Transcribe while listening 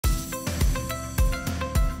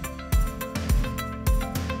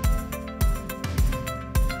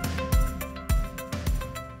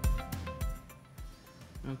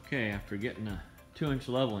Okay, after getting a 2-inch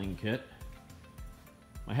leveling kit,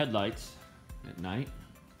 my headlights at night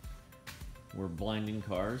were blinding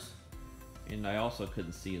cars, and I also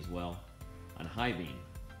couldn't see as well on high beam.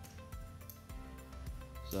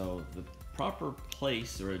 So the proper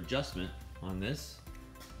place or adjustment on this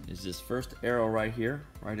is this first arrow right here,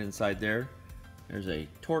 right inside there. There's a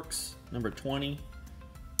Torx number 20,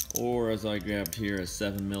 or as I grabbed here, a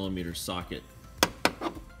 7mm socket.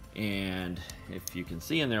 And if you can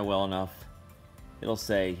see in there well enough, it'll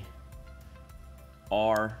say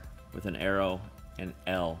R with an arrow and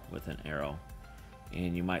L with an arrow.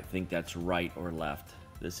 And you might think that's right or left.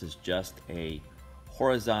 This is just a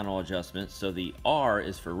horizontal adjustment. So the R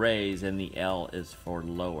is for raise and the L is for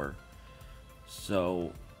lower.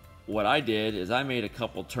 So what I did is I made a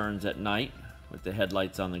couple turns at night with the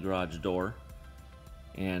headlights on the garage door,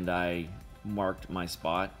 and I marked my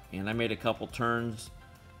spot, and I made a couple turns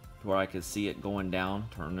where I could see it going down,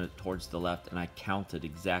 turn it towards the left, and I counted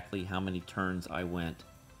exactly how many turns I went,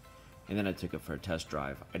 and then I took it for a test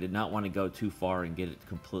drive. I did not want to go too far and get it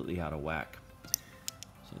completely out of whack.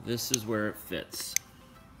 So this is where it fits.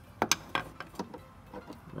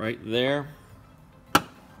 Right there.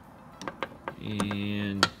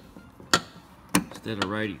 And instead of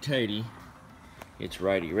righty-tighty, it's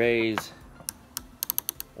righty raise,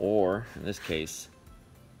 or in this case,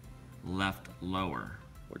 left lower,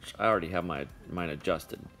 which I already have mine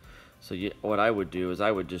adjusted. So what I would do is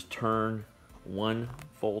I would just turn one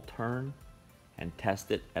full turn and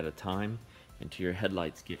test it at a time until your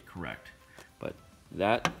headlights get correct. But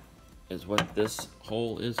that is what this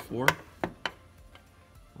hole is for,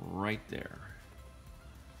 right there.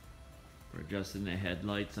 We're adjusting the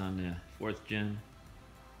headlights on the 4th gen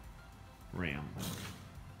Ram.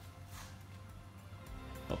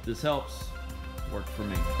 Hope this helps. Worked for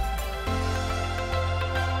me.